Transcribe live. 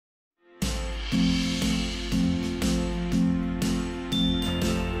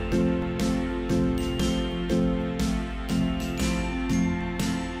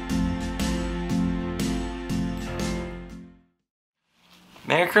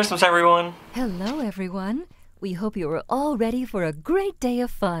Merry Christmas, everyone! Hello, everyone. We hope you are all ready for a great day of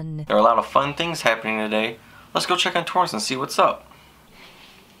fun. There are a lot of fun things happening today. Let's go check on Torrence and see what's up.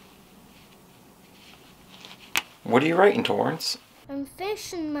 What are you writing, Torrence? I'm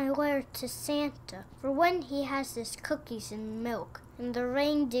finishing my letter to Santa for when he has his cookies and milk, and the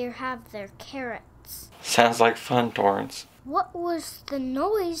reindeer have their carrots. Sounds like fun, Torrence. What was the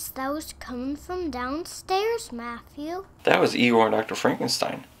noise that was coming from downstairs, Matthew? That was Igor and Dr.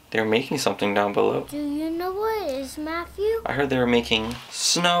 Frankenstein. They were making something down below. Do you know what it is, Matthew? I heard they were making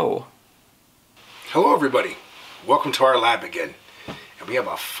snow. Hello, everybody. Welcome to our lab again. And we have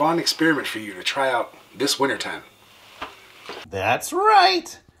a fun experiment for you to try out this wintertime. That's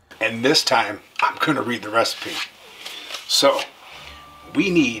right. And this time, I'm going to read the recipe. So,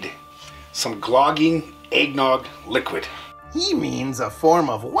 we need some glogging eggnog liquid. He means a form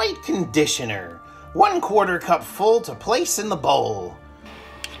of white conditioner. 1/4 cup full to place in the bowl.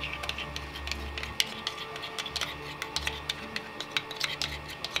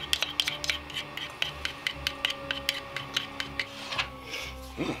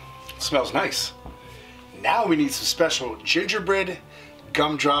 Smells nice. Now we need some special gingerbread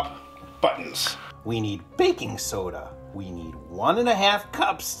gumdrop buttons. We need baking soda. We need 1.5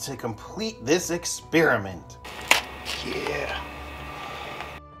 cups to complete this experiment. Yeah.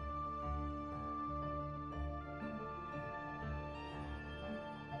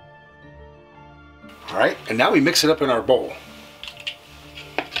 All right, and now we mix it up in our bowl.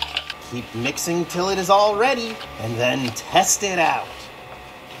 Keep mixing till it is all ready, and then test it out.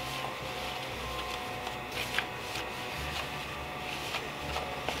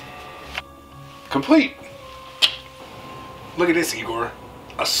 Complete. Look at this, Igor.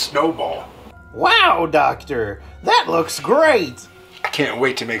 A snowball. Wow, Doctor, that looks great. I can't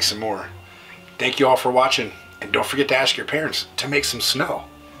wait to make some more. Thank you all for watching, and don't forget to ask your parents to make some snow.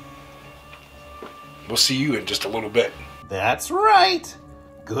 We'll see you in just a little bit. That's right.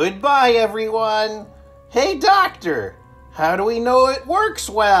 Goodbye, everyone. Hey, Doctor, how do we know it works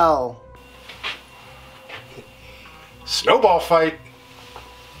well? Snowball fight.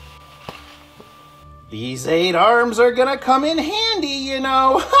 These 8 arms are gonna come in handy, you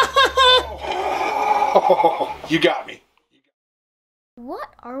know. You got me.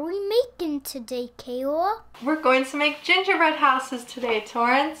 What are we making today, Kayla? We're going to make gingerbread houses today,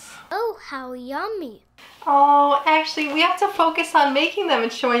 Torrence. Oh, how yummy. Oh, actually, we have to focus on making them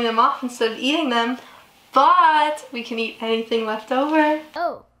and showing them off instead of eating them. But we can eat anything left over.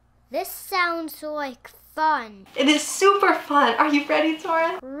 Oh, this sounds like fun. It is super fun. Are you ready,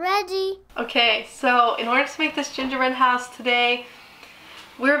 Torrence? Ready. Okay, so in order to make this gingerbread house today,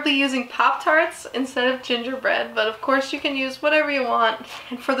 we'll be using Pop-Tarts instead of gingerbread, but of course you can use whatever you want.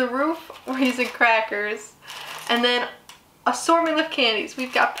 And for the roof, we're using crackers. And then assortment of candies.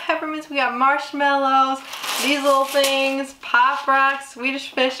 We've got peppermints, we got marshmallows, these little things, Pop Rocks,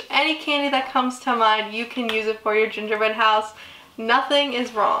 Swedish Fish, any candy that comes to mind, you can use it for your gingerbread house. Nothing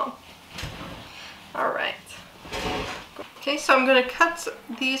is wrong. Alright. Okay, so I'm going to cut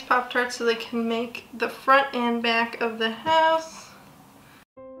these Pop-Tarts so they can make the front and back of the house.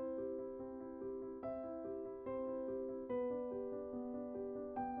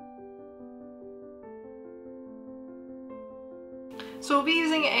 So we'll be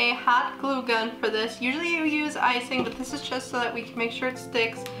using a hot glue gun for this. Usually you use icing, but this is just so that we can make sure it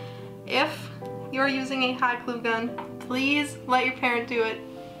sticks. If you're using a hot glue gun, please let your parent do it.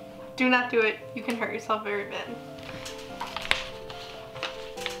 Do not do it. You can hurt yourself very bad.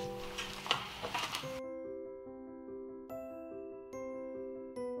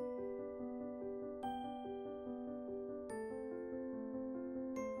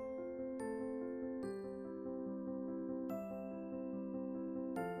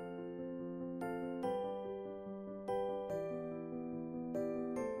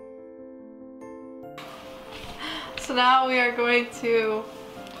 So now we are going to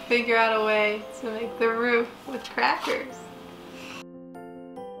figure out a way to make the roof with crackers.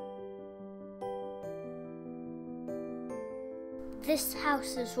 This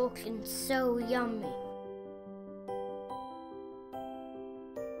house is looking so yummy.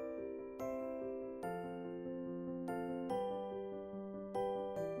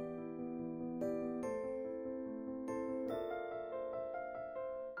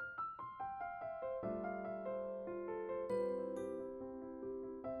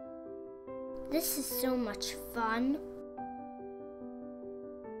 This is so much fun.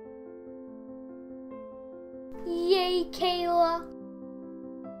 Yay, Kayla!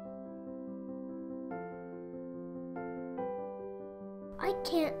 I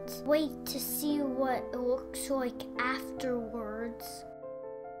can't wait to see what it looks like afterwards.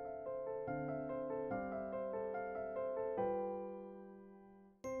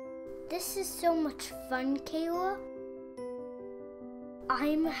 This is so much fun, Kayla.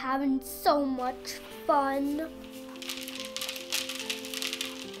 I'm having so much fun.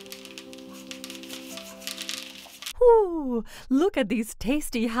 Ooh, look at these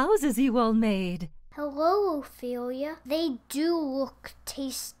tasty houses you all made. Hello, Ophelia. They do look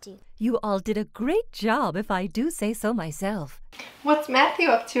tasty. You all did a great job, if I do say so myself. What's Matthew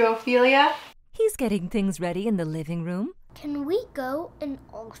up to, Ophelia? He's getting things ready in the living room. Can we go and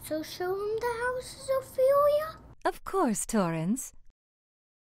also show him the houses, Ophelia? Of course, Torrence.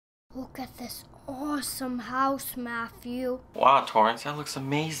 Look at this awesome house, Matthew. Wow, Torrence, that looks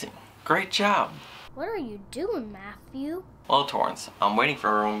amazing. Great job. What are you doing, Matthew? Well, Torrence, I'm waiting for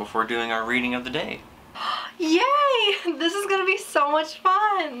everyone before doing our reading of the day. Yay! This is gonna be so much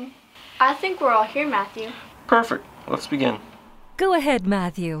fun! I think we're all here, Matthew. Perfect. Let's begin. Go ahead,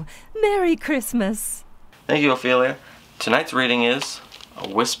 Matthew. Merry Christmas. Thank you, Ophelia. Tonight's reading is A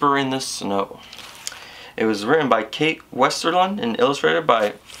Whisper in the Snow. It was written by Kate Westerlund and illustrated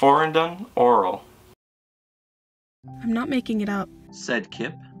by Forendon Oral. I'm not making it up. Said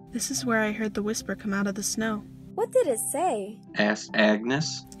Kip. This is where I heard the whisper come out of the snow. What did it say? Asked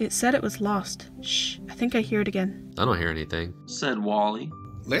Agnes. It said it was lost. Shh, I think I hear it again. I don't hear anything. Said Wally.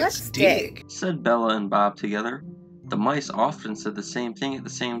 Let's dig. Said Bella and Bob together. The mice often said the same thing at the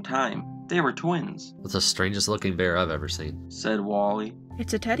same time. They were twins. That's the strangest looking bear I've ever seen. Said Wally.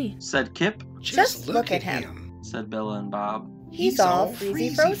 It's a teddy. Said Kip. Just look at him. Said Bella and Bob. He's all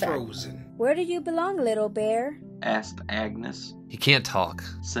freezy frozen. Where do you belong, little bear? Asked Agnes. He can't talk.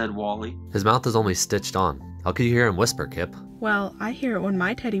 Said Wally. His mouth is only stitched on. How could you hear him whisper, Kip? Well, I hear it when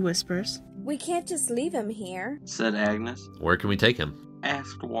my teddy whispers. We can't just leave him here. Said Agnes. Where can we take him?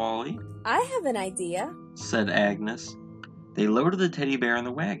 Asked Wally. I have an idea. Said Agnes. They loaded the teddy bear in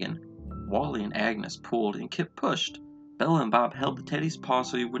the wagon. Wally and Agnes pulled and Kip pushed. Bella and Bob held the teddy's paw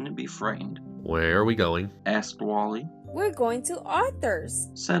so he wouldn't be frightened. Where are we going? Asked Wally. We're going to Arthur's.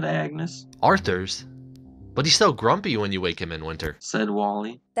 Said Agnes. Arthur's? But he's so grumpy when you wake him in winter. Said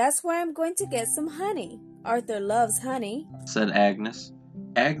Wally. That's where I'm going to get some honey. Arthur loves honey. Said Agnes.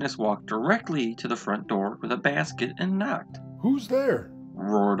 Agnes walked directly to the front door with a basket and knocked. Who's there?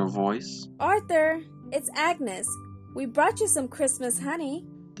 Roared a voice. Arthur, it's Agnes. We brought you some Christmas honey.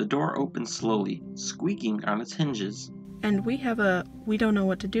 The door opened slowly, squeaking on its hinges. And we have a we don't know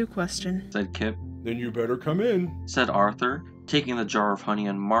what to do question. Said Kip. Then you better come in. Said Arthur, taking the jar of honey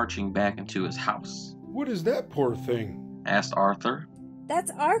and marching back into his house. What is that poor thing? Asked Arthur.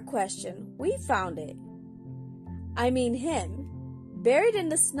 That's our question. We found it. I mean him. Buried in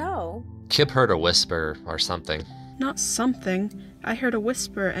the snow. Kip heard a whisper or something. Not something. I heard a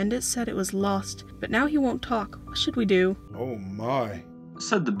whisper and it said it was lost, but now he won't talk. What should we do? Oh my.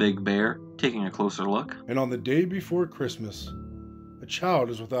 Said the big bear, taking a closer look. And on the day before Christmas, a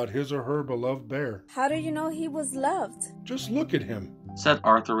child is without his or her beloved bear. How do you know he was loved? Just look at him. Said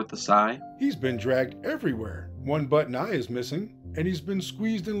Arthur with a sigh. He's been dragged everywhere. One button eye is missing, and he's been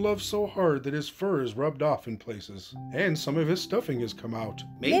squeezed and loved so hard that his fur is rubbed off in places. And some of his stuffing has come out.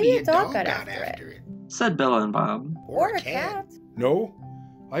 Maybe a dog got after it. Said Bella and Bob. Or a cat. No,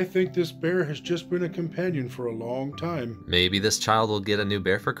 I think this bear has just been a companion for a long time. Maybe this child will get a new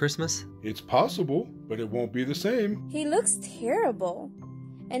bear for Christmas? It's possible, but it won't be the same. He looks terrible.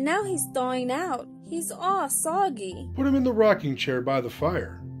 And now he's thawing out. He's all soggy. Put him in the rocking chair by the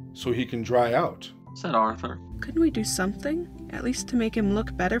fire, so he can dry out. Said Arthur. Couldn't we do something? At least to make him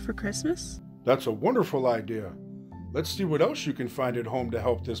look better for Christmas? That's a wonderful idea. Let's see what else you can find at home to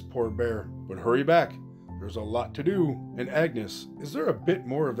help this poor bear. But hurry back. There's a lot to do. And Agnes, is there a bit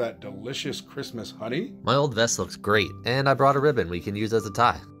more of that delicious Christmas honey? My old vest looks great, and I brought a ribbon we can use as a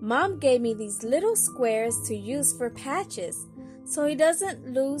tie. Mom gave me these little squares to use for patches, so he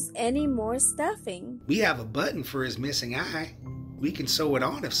doesn't lose any more stuffing. We have a button for his missing eye. We can sew it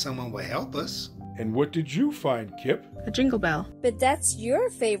on if someone will help us. And what did you find, Kip? A jingle bell. But that's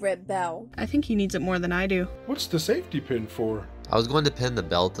your favorite bell. I think he needs it more than I do. What's the safety pin for? I was going to pin the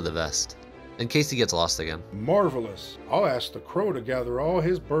bell to the vest, in case he gets lost again. Marvelous. I'll ask the crow to gather all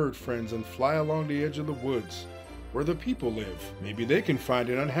his bird friends and fly along the edge of the woods, where the people live. Maybe they can find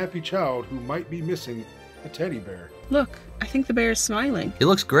an unhappy child who might be missing a teddy bear. Look, I think the bear is smiling. He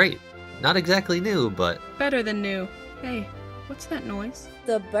looks great. Not exactly new, but... Better than new. Hey, what's that noise?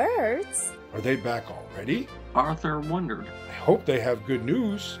 The birds? Are they back already? Arthur wondered. I hope they have good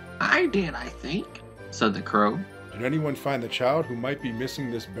news. I did, I think, said the crow. Did anyone find the child who might be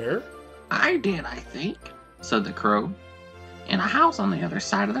missing this bear? I did, I think, said the crow. In a house on the other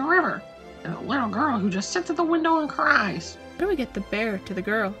side of the river. There's a little girl who just sits at the window and cries. How do we get the bear to the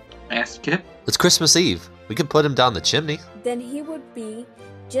girl? Asked Kip. It's Christmas Eve. We could put him down the chimney. Then he would be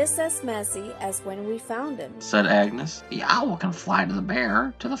just as messy as when we found him, said Agnes. The owl can fly to the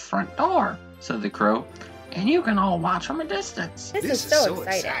bear to the front door, said the crow. and you can all watch from a distance. This is so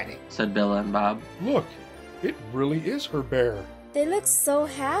exciting, said Bella and Bob. Look, it really is her bear. They look so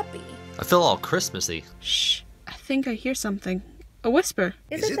happy. I feel all Christmassy. Shh, I think I hear something. A whisper.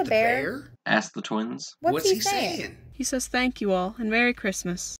 Is it the bear? Asked the twins. What's he saying? He says thank you all and Merry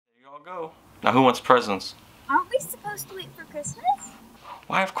Christmas. There you all go. Now who wants presents? Aren't we supposed to wait for Christmas?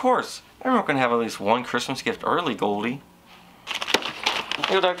 Why, of course. Everyone can have at least one Christmas gift early, Goldie. Here you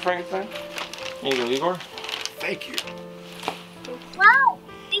go, Dr. Frankenstein. Here you go, Igor. Thank you. Wow!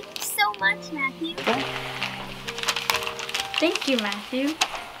 Thank you so much, Matthew. Thank you, Matthew.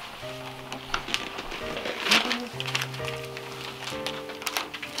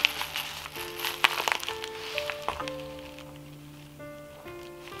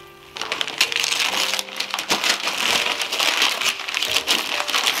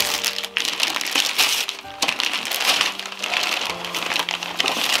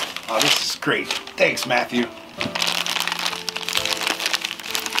 Oh, this is great. Thanks, Matthew.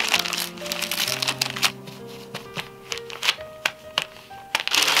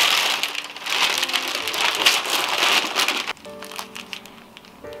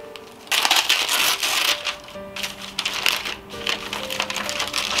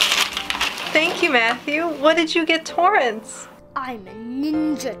 Thank you, Matthew. What did you get Torrence? I'm a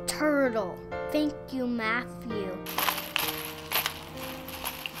ninja turtle. Thank you, Matthew.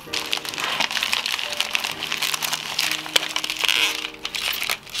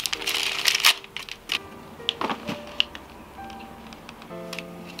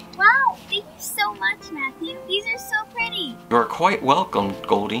 Wow! Thank you so much, Matthew. These are so pretty. You are quite welcome,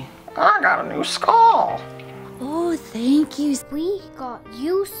 Goldie. I got a new skull. Oh, thank you. We got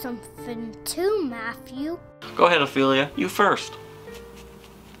you something too, Matthew. Go ahead, Ophelia. You first.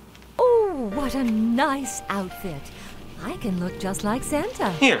 Oh, what a nice outfit. I can look just like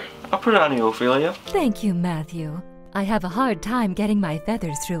Santa. Here, I'll put it on you, Ophelia. Thank you, Matthew. I have a hard time getting my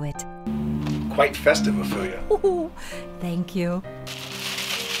feathers through it. Quite festive, Ophelia. Oh, thank you.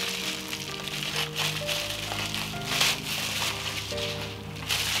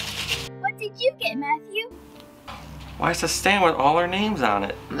 What did you get, Matthew? Why, it's a stand with all our names on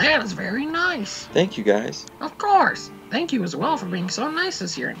it. That is very nice. Thank you, guys. Of course. Thank you as well for being so nice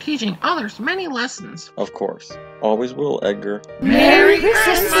this year and teaching others many lessons. Of course. Always will, Edgar. Merry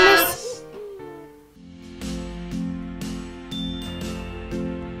Christmas!